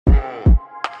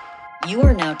You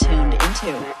are now tuned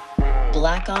into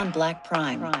Black on Black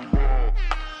Prime.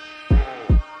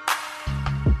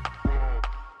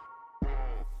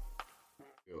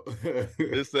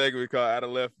 This segment called Out of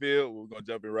Left Field. We're gonna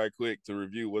jump in right quick to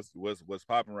review what's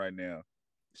popping right now.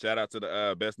 Shout out to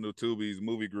the Best New Tubies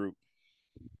movie group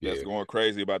that's going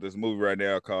crazy about this movie right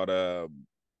now called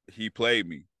He Played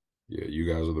Me. Yeah, you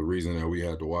guys are the reason that we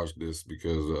had to watch this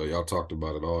because y'all talked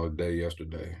about it all day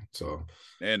yesterday. So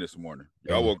and this morning,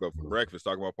 y'all woke up for breakfast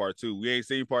talking about part 2. We ain't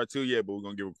seen part 2 yet, but we're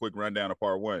gonna give a quick rundown of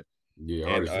part 1. Yeah, I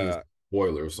already seen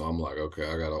spoilers, so I'm like, okay,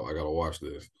 I gotta watch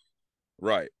this.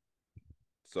 Right.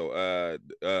 So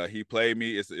He Played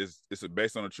Me. It's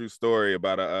based on a true story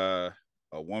about a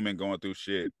woman going through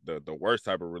shit, the worst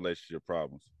type of relationship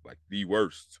problems, like the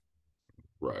worst.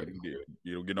 Right.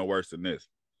 You don't get no worse than this.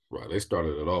 Right. They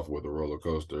started it off with a roller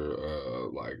coaster.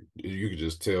 Like you could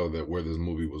just tell that where this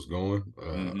movie was going.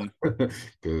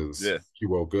 Because she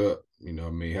woke up, you know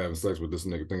what I mean, having sex with this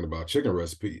nigga thinking about chicken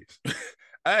recipes.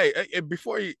 Hey,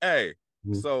 before you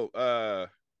so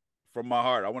from my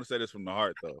heart, I want to say this from the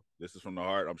heart though. This is from the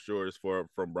heart. I'm sure it's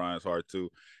from Brian's heart too.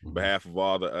 On behalf of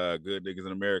all the good niggas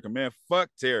in America, man, fuck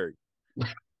Terry.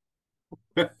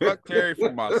 Fuck Terry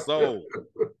from my soul.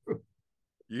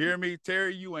 You hear me?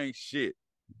 Terry, you ain't shit.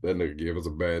 That nigga gave us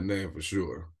a bad name for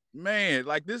sure. Man,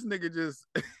 like this nigga just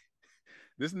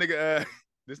this nigga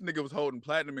was holding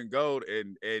platinum and gold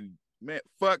and man,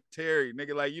 fuck Terry,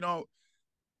 nigga. Like, you know,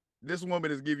 this woman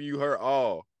is giving you her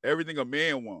all. Everything a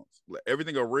man wants.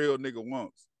 Everything a real nigga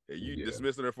wants. And you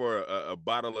dismissing her for a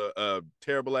bottle of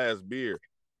terrible ass beer.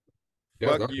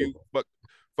 Yeah, fuck you.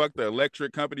 Fuck the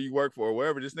electric company you work for or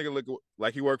wherever. This nigga look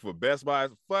like he worked for Best Buy.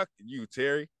 Fuck you,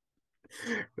 Terry.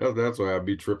 That's why I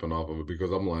be tripping off of it,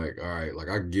 because I'm like, all right, like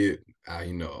I get,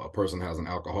 you know, a person has an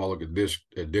alcoholic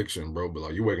addiction, bro, but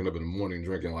like you waking up in the morning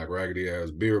drinking like raggedy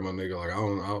ass beer, my nigga, like I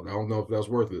don't know if that's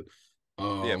worth it.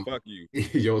 Yeah, fuck you.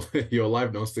 Your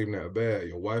life don't seem that bad.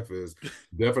 Your wife is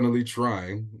definitely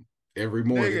trying every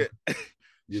morning. Nigga,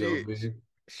 you know what I mean?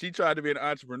 She tried to be an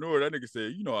entrepreneur. That nigga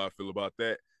said, you know how I feel about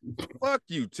that. Fuck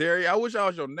you, Terry. I wish I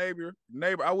was your neighbor.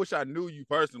 I wish I knew you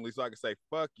personally so I could say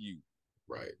fuck you.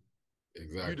 Right.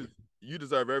 Exactly. You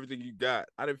deserve everything you got.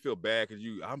 I didn't feel bad because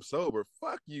I'm sober.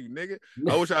 Fuck you, nigga.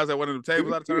 I wish I was at one of them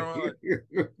tables. I'd turn around like,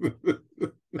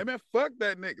 hey man, fuck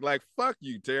that nigga. Like, fuck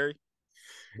you, Terry.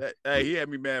 Hey, he had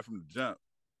me mad from the jump.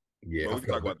 Yeah, but we can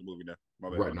talk about the movie now.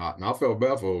 Right now, I felt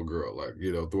bad for old girl. Like,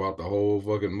 you know, throughout the whole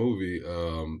fucking movie,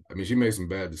 I mean, she made some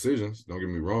bad decisions. Don't get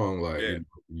me wrong. Like, you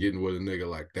know, getting with a nigga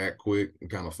like that quick and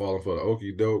kind of falling for the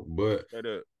okie doke. But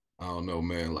I don't know,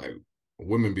 man. Like,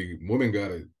 women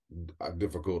got it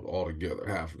difficult altogether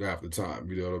half the time.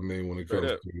 You know what I mean? When it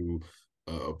comes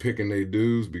to picking their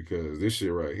dues, because this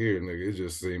shit right here, nigga, it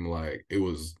just seemed like it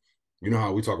was. You know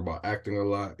how we talk about acting a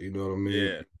lot, you know what I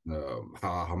mean? Yeah.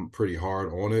 How I'm pretty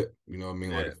hard on it, you know what I mean?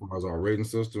 Like as far as our rating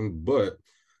system, but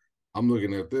I'm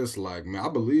looking at this like, man, I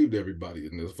believed everybody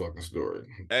in this fucking story.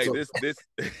 Hey, so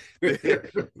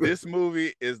this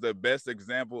movie is the best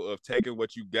example of taking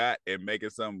what you got and making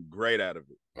something great out of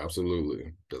it.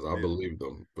 Absolutely, because I believed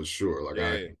them for sure. Like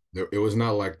it was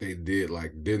not like they did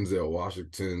like Denzel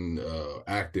Washington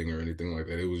acting or anything like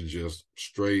that. It was just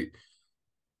straight.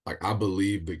 Like I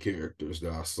believe the characters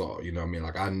that I saw, you know what I mean?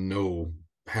 Like I know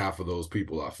half of those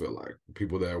people. I feel like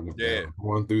people that are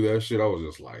going through that shit. I was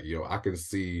just like, yo, I can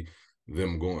see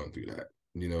them going through that.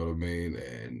 You know what I mean?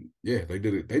 And yeah, they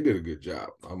did it. They did a good job.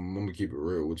 I'm gonna keep it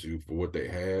real with you for what they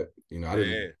had. You know, I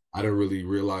didn't really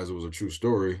realize it was a true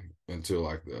story until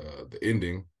like the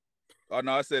ending. Oh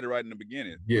no, I said it right in the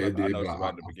beginning. Yeah, it did.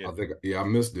 I think I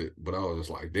missed it, but I was just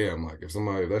like, damn, like if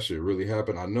that shit really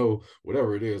happened, I know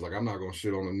whatever it is, like I'm not gonna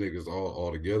shit on the niggas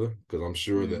all together because I'm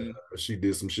sure that she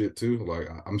did some shit too. Like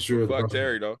I'm sure. Fuck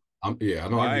Terry though. I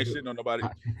know. I ain't shitting on nobody.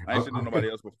 I ain't shitting on nobody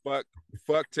else, but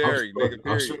fuck Terry, nigga.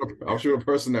 Period. I'm sure the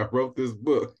person that wrote this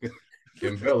book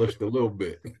embellished a little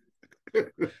bit.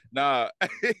 Nah,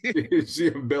 she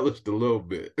embellished a little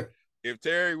bit. If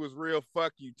Terry was real,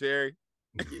 fuck you, Terry.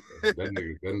 Yeah, that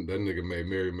nigga made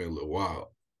Mary Men look wild.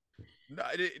 No,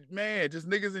 man, just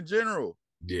niggas in general.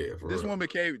 Yeah, this woman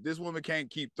can't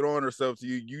keep throwing herself to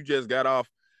you. You just got off,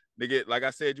 nigga. Like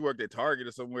I said, you worked at Target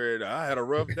or somewhere. I had a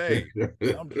rough day.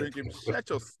 I'm drinking. Shut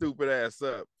your stupid ass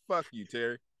up. Fuck you,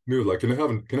 Terry. He was like, can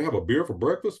I have a beer for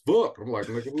breakfast? Fuck. I'm like,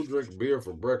 nigga, who drinks beer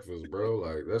for breakfast, bro?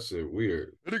 Like that shit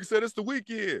weird. The nigga said it's the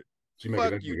weekend.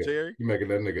 Fuck you, Terry. You making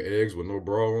that nigga eggs with no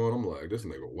bra on? I'm like, this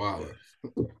nigga wild.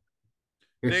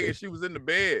 Nigga, she was in the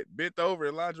bed, bent over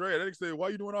in lingerie. That nigga said, why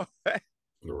you doing all that?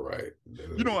 Right.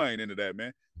 You know I ain't into that,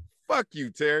 man. Fuck you,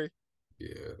 Terry.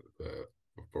 Yeah,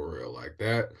 for real. Like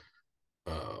that.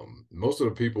 most of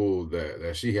the people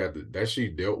that she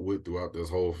dealt with throughout this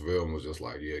whole film was just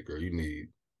like, yeah, girl, you need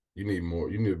more,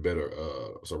 you need better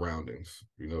surroundings.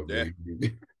 You know what I Yeah.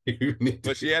 mean? You need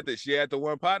But she had the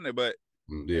one partner, but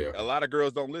yeah, a lot of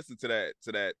girls don't listen to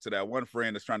that one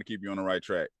friend that's trying to keep you on the right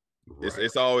track. right.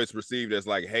 It's always perceived as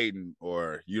like hating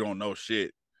or you don't know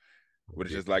shit. But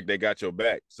it's Yeah. just like they got your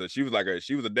back. So she was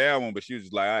a down one, but she was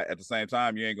just like, at the same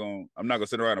time, I'm not gonna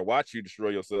sit around and watch you destroy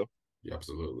yourself. Yeah,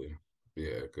 absolutely.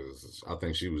 Yeah, because I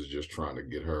think she was just trying to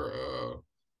get her.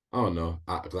 I don't know.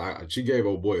 She gave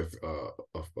old boy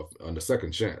a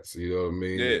second chance. You know what I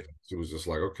mean? Yeah. And she was just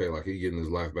like, okay, like he getting his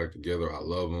life back together. I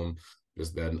love him.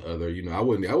 This, that, and other. You know, I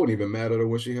wouldn't even mad at her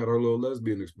when she had her little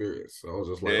lesbian experience. So I was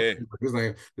just like, Yeah.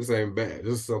 okay, this ain't bad.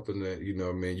 This is something that you know,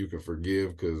 what I mean, you can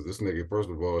forgive because this nigga, first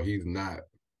of all, he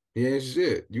ain't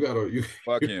shit.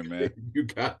 Fuck him, man. you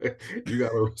gotta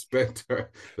respect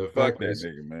her. The Fuck fact that that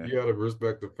nigga, man. you gotta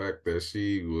respect the fact that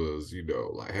she was, you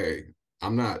know, like, hey,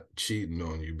 I'm not cheating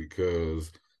on you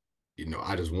because, you know,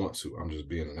 I just want to. I'm just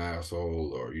being an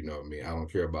asshole, or you know what I mean. I don't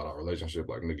care about our relationship.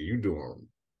 Like, nigga,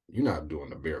 you're not doing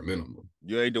the bare minimum.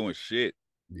 You ain't doing shit.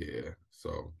 Yeah.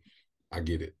 So I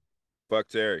get it. Fuck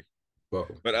Terry.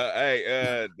 Welcome. But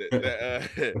hey,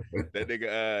 that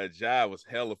nigga Jai was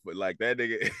hella like that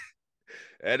nigga.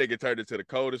 That nigga turned into the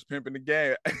coldest pimp in the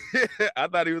game. I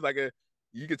thought he was like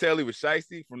you could tell he was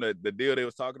shysty from the deal they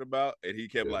was talking about, and he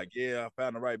kept like, yeah, I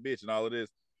found the right bitch and all of this.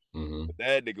 Mm-hmm. But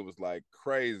that nigga was like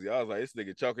crazy. I was like, this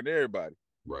nigga choking everybody.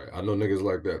 Right. I know niggas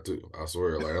like that too. I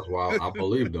swear. Like that's why I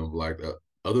believed him. Like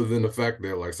other than the fact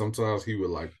that like sometimes he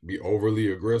would like be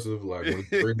overly aggressive, like when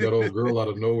he bring that old girl out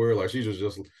of nowhere, like she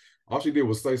just all she did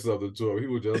was say something to him. He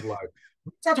was just like,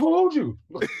 I told you.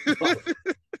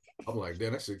 I'm like,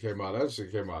 damn, that shit came out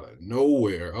of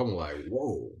nowhere. I'm like,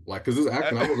 whoa. Like, cause this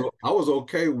acting, I was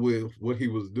okay with what he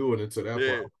was doing until that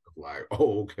part. Like,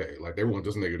 oh, okay. Like they want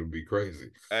this nigga to be crazy.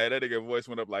 Hey, that nigga voice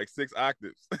went up like 6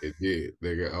 octaves. It did.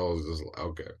 Nigga, I was just like,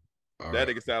 okay. That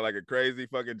nigga sound like a crazy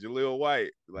fucking Jaleel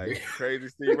White, like crazy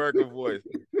Steve Urkel voice.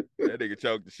 That nigga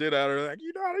choked the shit out of her, like,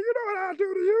 you know what I do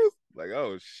to you? Like,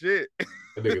 oh shit.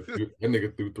 That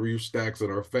nigga threw 3 stacks in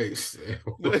her face. It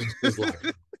was just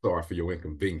like, sorry for your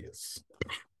inconvenience.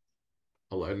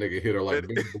 I'm like, nigga hit her like,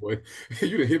 big boy,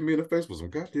 you done hit me in the face with some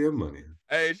goddamn money.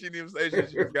 Hey, she didn't even say shit.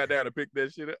 She just got down to pick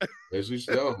that shit up. And she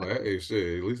said, I'm like, hey,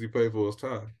 shit, at least he paid for his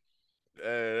time.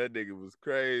 That nigga was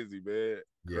crazy, man.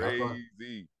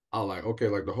 Crazy. I like, okay,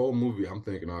 like the whole movie, I'm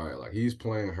thinking, all right, like he's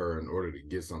playing her in order to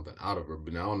get something out of her.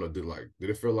 But now I don't know, did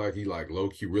it feel like he like low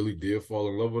key really did fall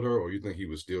in love with her, or you think he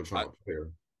was still trying to play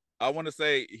her? I want to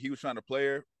say he was trying to play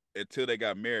her until they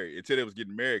got married, until they was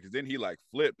getting married, because then he like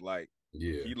flipped, like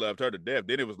he loved her to death.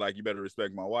 Then it was like, you better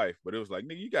respect my wife. But it was like,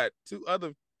 nigga, you got 2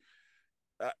 other.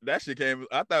 That shit came.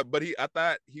 I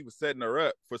thought he was setting her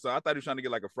up for. So I thought he was trying to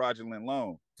get like a fraudulent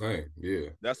loan. Same, yeah.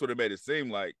 That's what it made it seem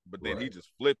like. But then he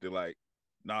just flipped it, like,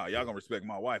 nah, y'all gonna respect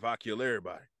my wife. I'll kill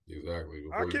everybody. Exactly.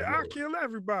 I'll kill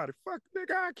everybody. Fuck,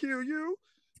 nigga, I'll kill you.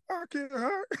 I'll kill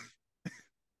her.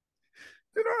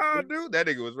 You know how I do? That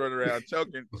nigga was running around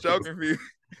choking for you.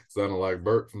 Sounding like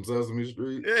Bert from Sesame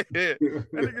Street. Yeah. That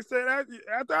nigga said,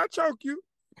 after I choke you,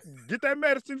 get that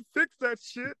medicine, fix that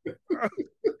shit.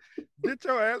 Get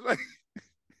your ass like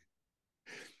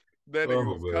that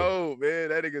nigga was cold, man.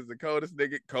 That nigga's the coldest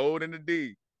nigga, cold in the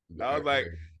D. I was like,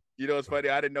 you know, it's funny.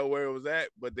 I didn't know where it was at,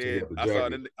 but then I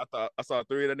saw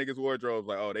 3 of that niggas' wardrobes.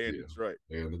 Like, oh, they in Detroit.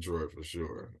 They're in Detroit for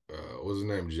sure. What's his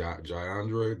name? Jai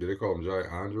Andre? Did they call him Jai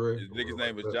Andre? His nigga's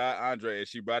name was Jai Andre, and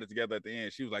she brought it together at the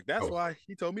end. She was like, "That's why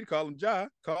he told me to call him Jai."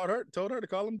 Told her to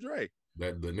call him Dre.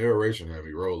 That the narration had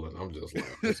me rolling. I'm just like,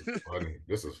 this is funny.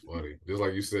 This is funny. Just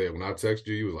like you said, when I text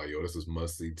you, you was like, "Yo, this is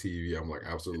must see TV." I'm like,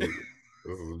 absolutely.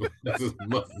 This is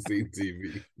must see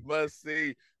TV. Must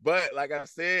see. But like I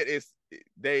said, it's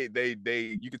they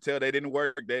you could tell they didn't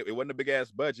work. It wasn't a big ass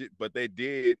budget, but they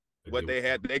did what they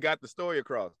had. They got the story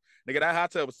across. Nigga, that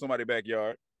hot tub was somebody's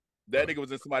backyard. That nigga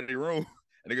was in somebody's room.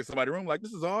 And nigga in somebody's room like,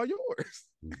 this is all yours.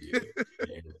 Yeah.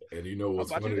 And you know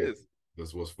what's funny?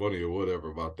 This was funny or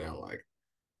whatever about that. Like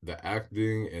the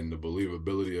acting and the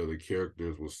believability of the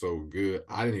characters was so good.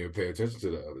 I didn't even pay attention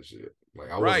to the other shit. Like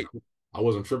I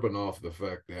wasn't tripping off the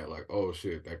fact that like, oh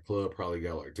shit, that club probably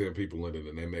got like 10 people in it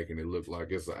and they're making it look like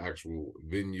it's an actual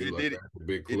venue, like a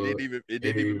big club. It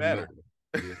didn't even matter.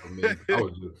 You know what I mean?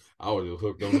 I was just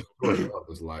hooked on the story. I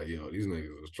was like, yo, these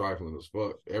niggas was trifling as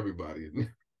fuck. Everybody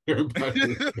was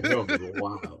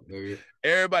wild, nigga.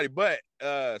 Everybody, but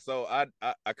so I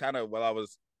kind of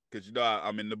because you know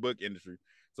I'm in the book industry,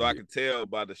 so I can tell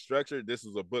by the structure this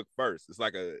was a book first. It's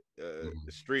like a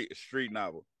street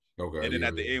novel. Okay. And then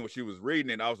at the end when she was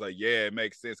reading it, I was like, yeah, it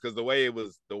makes sense because the way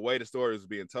the story was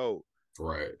being told.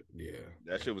 Right. Yeah.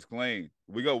 That shit was clean.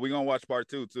 We gonna watch part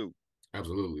 2 too.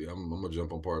 Absolutely. I'm gonna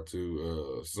jump on part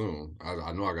 2 soon.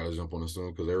 I know I gotta jump on it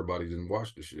soon because everybody didn't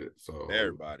watch the shit. So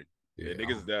everybody. Yeah,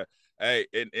 niggas is that. Hey,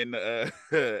 in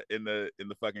the in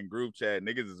the fucking group chat,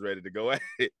 niggas is ready to go at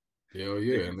it. Hell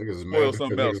yeah, niggas is spoil mad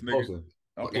something else, nigga. posting.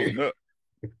 I'm pulling up.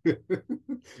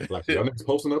 Like y'all niggas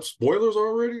posting up spoilers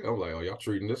already? I'm like, oh, y'all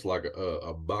treating this like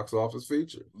a box office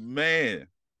feature, man.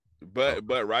 But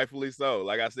rightfully so.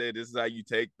 Like I said, this is how you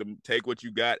take what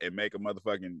you got and make a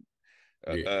motherfucking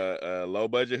low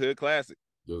budget hood classic.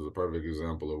 There's a perfect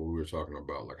example of what we were talking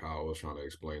about, like how I was trying to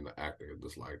explain the acting of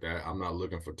this like that. I'm not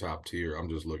looking for top tier. I'm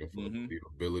just looking for the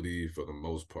ability for the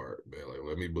most part, man. Like,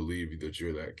 let me believe that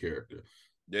you're that character.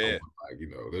 Yeah. Like,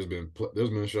 you know, there's been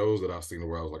shows that I've seen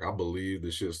where I was like, I believe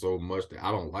this shit so much that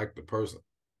I don't like the person.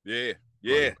 Yeah.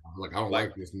 Yeah. Like I don't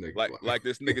like this nigga. Like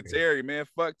this nigga Terry, man.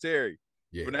 Fuck Terry.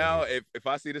 Yeah. But now if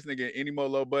I see this nigga any more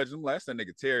low budget, I'm like, that's that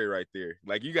nigga Terry right there.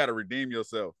 Like, you gotta redeem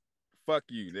yourself. Fuck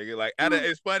you, nigga. Like,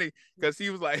 it's funny because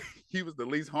he was the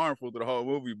least harmful to the whole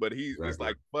movie, but it's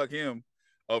like fuck him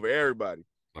over everybody.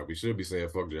 Like, we should be saying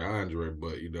fuck Ja'Andre,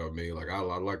 but you know what I mean? Like, I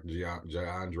like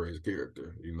Ja'Andre's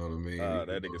character. You know what I mean? That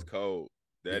nigga's cold.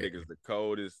 That nigga's the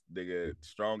coldest nigga,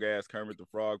 strong ass Kermit the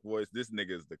Frog voice. This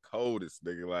nigga's the coldest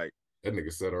nigga. Like, that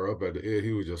nigga set her up at the end.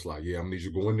 He was just like, yeah, I'm gonna need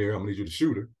you to go in there. I'm gonna need you to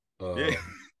shoot her.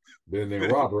 Then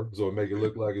rob her, so it make it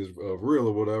look like it's real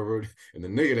or whatever. And the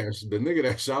nigga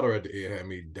that shot her at the end had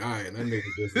me dying. That nigga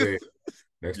just said,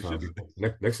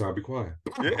 next time be quiet.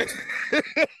 Yeah.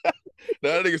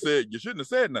 That nigga said, you shouldn't have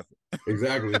said nothing.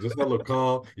 Exactly. Just a little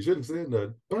calm. You shouldn't have said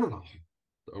nothing.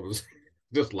 I was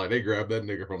just like, they grabbed that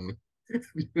nigga from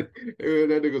that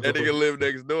nigga lived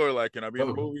next door. Like, can I be in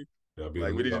the movie?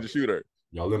 Like, we need you to shoot her.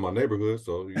 Y'all in my neighborhood,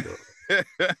 so you know.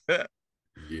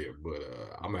 Yeah, but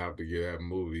I'm gonna have to get that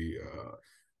movie.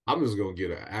 I'm just gonna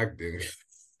get an acting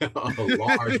I'm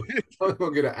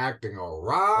gonna get an acting all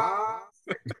right.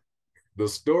 The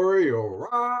story all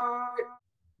right.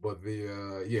 But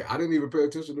I didn't even pay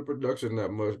attention to production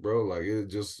that much, bro. Like,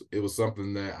 it was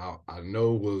something that I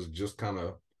know was just kind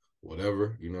of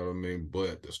whatever, you know what I mean?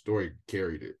 But the story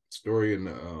carried it. Story and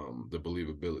the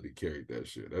believability carried that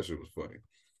shit. That shit was funny.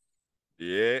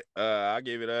 Yeah, I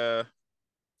gave it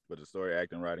for the story,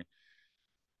 acting, writing.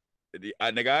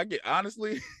 I get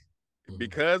honestly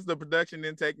because the production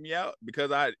didn't take me out,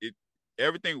 because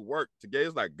everything worked together.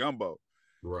 It's like gumbo.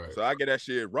 Right. So I get that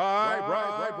shit right.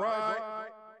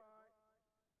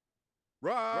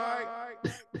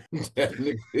 That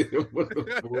nigga,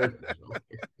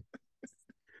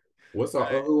 what's our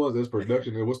other one? There's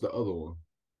production, and what's the other one?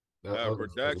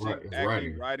 Production,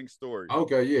 acting, writing, story.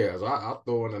 Okay, yeah. So I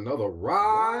throw in another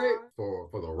for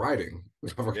the writing. I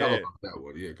forgot about that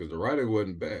one. Yeah, because the writing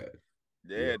wasn't bad.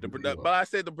 Yeah, but I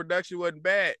said the production wasn't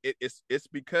bad. It's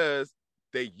because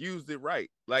they used it right.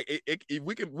 Like,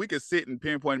 we could sit and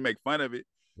pinpoint and make fun of it.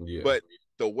 Yeah. But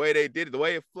the way they did it, the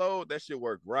way it flowed, that shit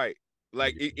worked right.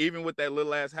 Like, even with that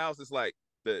little ass house, it's like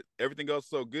everything goes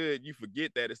so good, you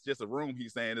forget that it's just a room.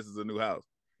 He's saying this is a new house.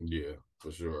 Yeah,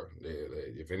 for sure.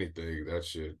 If anything, that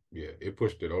shit, it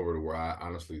pushed it over to where I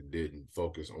honestly didn't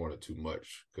focus on it too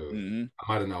much, because I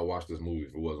might have not watched this movie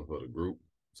if it wasn't for the group.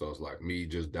 So it's like me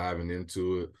just diving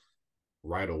into it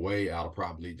right away. I'll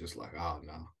probably just like, oh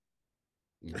no,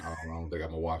 I don't think I'm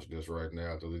gonna watch this right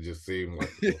now, because it just seemed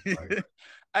like, hey,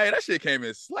 that shit came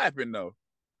in slapping though.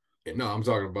 No, I'm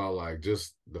talking about like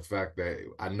just the fact that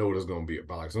I know what it's gonna be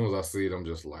about. Like, as soon as I see it, I'm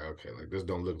just like, okay, like this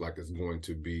don't look like it's going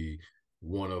to be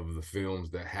one of the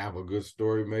films that have a good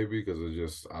story, maybe, because it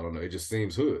just, I don't know, it just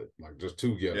seems hood, like just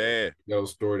too ghetto. Yeah, ghetto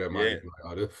story that might be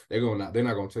like, oh, they're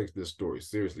not gonna take this story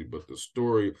seriously, but the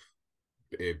story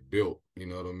it built, you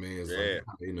know what I mean? It's like,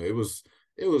 you know, it was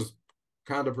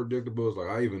kind of predictable. It's like,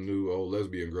 I even knew old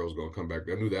lesbian girl was gonna come back.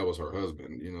 I knew that was her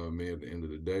husband, you know what I mean? At the end of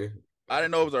the day, I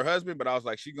didn't know it was her husband, but I was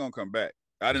like, she gonna come back.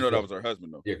 I didn't know that was her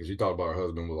husband though. Yeah, because she talked about her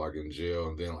husband was like in jail,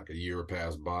 and then like a year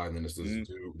passed by, and then it's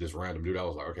this random dude. I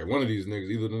was like, okay, one of these niggas,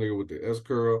 either the nigga with the S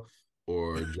curl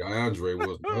or Ja'Andre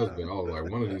was the husband. I was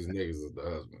like, one of these niggas is the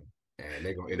husband, and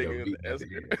they gonna end up beating at the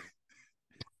end.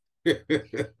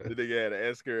 The nigga had an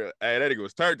S curl. Hey, that nigga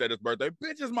was turned at his birthday.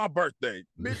 Bitch, it's my birthday.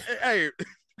 Bitch, hey,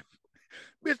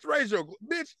 bitch, raise your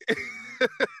bitch.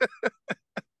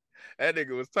 That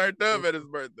nigga was turned up at his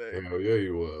birthday. Hell yeah,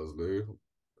 he was, dude.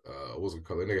 What's it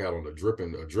called? That nigga had on a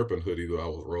dripping hoodie that I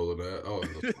was rolling at. Oh,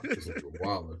 this nigga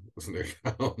wilding. This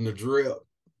nigga on the drip.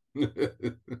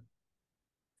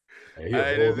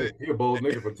 Hey, he a bold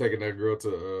nigga for taking that girl to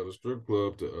the strip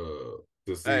club to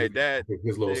see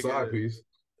his little side piece.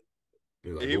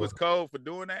 Like, he was cold for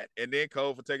doing that, and then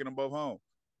cold for taking them both home.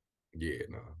 Yeah,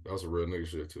 nah, that was a real nigga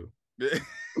shit too.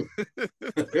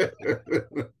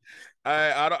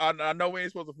 I know we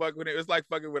ain't supposed to fuck with him. It's like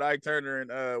fucking with Ike Turner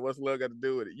and what's love got to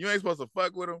do with it? You ain't supposed to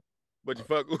fuck with him, but you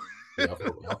fuck with. Yeah,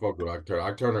 I fuck with Ike Turner.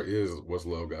 Ike Turner is what's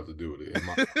love got to do with it.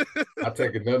 I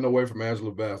take it nothing away from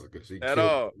Angela Bassett because she killed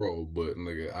the role, but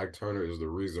nigga, Ike Turner is the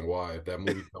reason why if that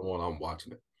movie come on, I'm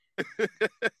watching it.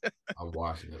 I'm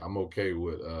watching it. I'm okay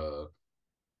with the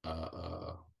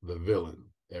villain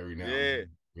every now and then.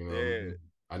 You know what I mean?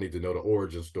 I need to know the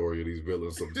origin story of these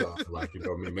villains sometimes. Like, you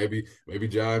know what I mean? Maybe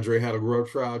John Dre had a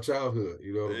rough childhood.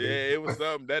 You know what I mean? Yeah, it was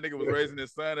something. That nigga was raising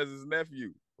his son as his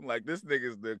nephew. I'm like, this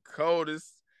nigga's the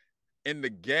coldest in the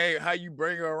game. How you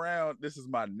bring her around? This is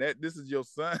my net. This is your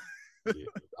son. Yeah.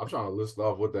 I'm trying to list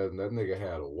off what that nigga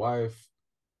had a wife.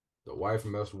 The wife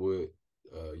messed with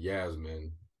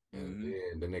Yasmin. And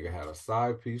then the nigga had a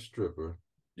side piece stripper.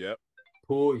 Yep.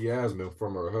 Pulled Yasmin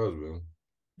from her husband.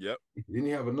 Yep. Didn't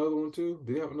he have another one too?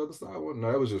 Did he have another side one?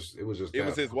 No, it was his wife.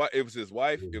 It was his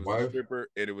wife. It was a stripper,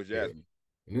 and it was Yasmin.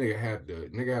 Yeah. Nigga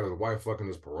had his wife fucking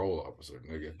his parole officer.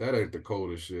 Nigga, if that ain't the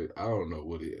coldest shit, I don't know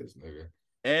what is, nigga.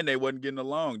 And they wasn't getting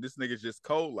along. This nigga's just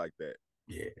cold like that.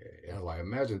 Yeah, and like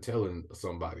imagine telling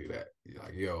somebody that,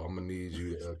 like, yo, I'm gonna need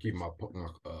you to keep my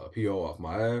PO off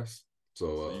my ass.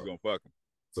 So you gonna fuck him.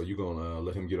 So you gonna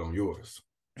let him get on yours.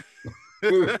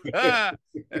 and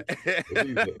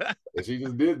she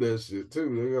just did that shit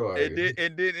too. Like,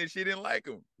 and she didn't like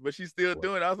him, but she's still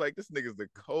doing it. I was like, this nigga's the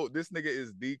cold. This nigga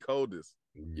is the coldest.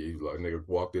 Yeah, he's like, nigga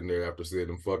walked in there after seeing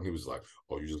him fucking. He was like,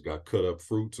 oh, you just got cut up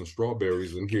fruits and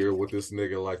strawberries in here with this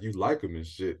nigga. Like, you like him and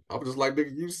shit. I was just like,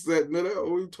 nigga, you setting it up.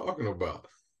 What are you talking about?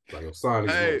 Like, I'm signing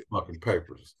these fucking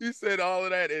papers. He said all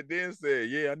of that and then said,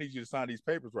 yeah, I need you to sign these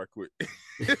papers right quick.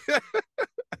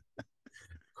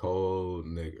 Cold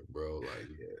nigga, bro. Like,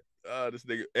 yeah. This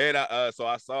nigga, and so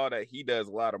I saw that he does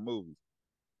a lot of movies.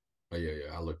 Oh,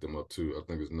 yeah. I looked him up too. I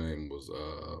think his name was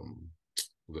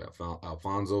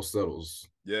Alfonso Settles.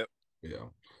 Yep. Yeah.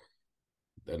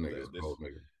 That nigga's cold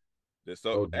nigga.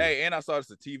 So hey, and I saw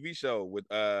this a TV show with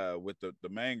the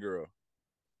main girl.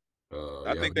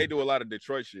 I think they do a lot of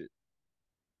Detroit shit.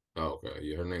 Oh, okay.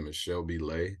 Yeah, her name is Shelby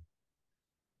Lay.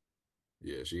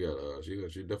 Yeah, she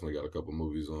definitely got a couple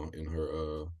movies in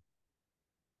her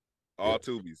all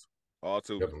Tubies.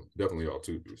 Definitely all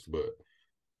Tubies. But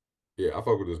yeah, I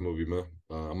fuck with this movie, man.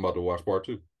 I'm about to watch part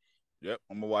 2. Yep,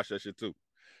 I'm gonna watch that shit too.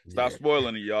 Stop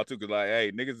spoiling it, y'all too, cause like,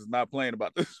 hey, niggas is not playing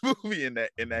about this movie in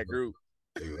that group.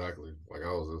 Exactly. Like,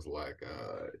 I was just like,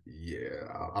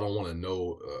 I don't want to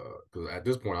know, because at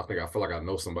this point, I feel like I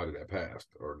know somebody that passed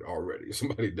or already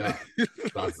somebody died.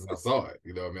 I saw it.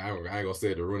 You know what I mean? I ain't gonna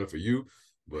say it to ruin it for you,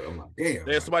 but I'm like, damn.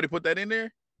 Did somebody put that in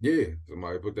there? Yeah,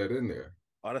 somebody put that in there.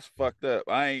 Oh, that's fucked up.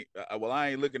 I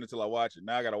ain't looking until I watch it.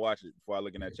 Now I gotta watch it before I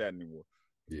look in that chat anymore.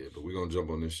 Yeah, but we're gonna jump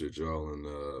on this shit, y'all, and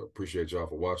appreciate y'all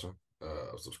for watching.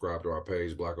 Subscribe to our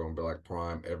page, Black on Black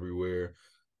Prime, everywhere.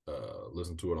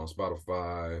 Listen to it on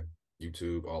Spotify,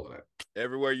 YouTube, all of that.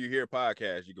 Everywhere you hear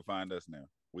podcasts, you can find us now.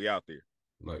 We out there.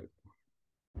 Like,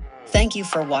 thank you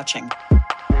for watching.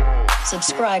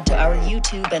 Subscribe to our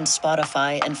YouTube and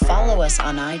Spotify and follow us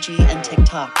on IG and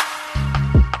TikTok.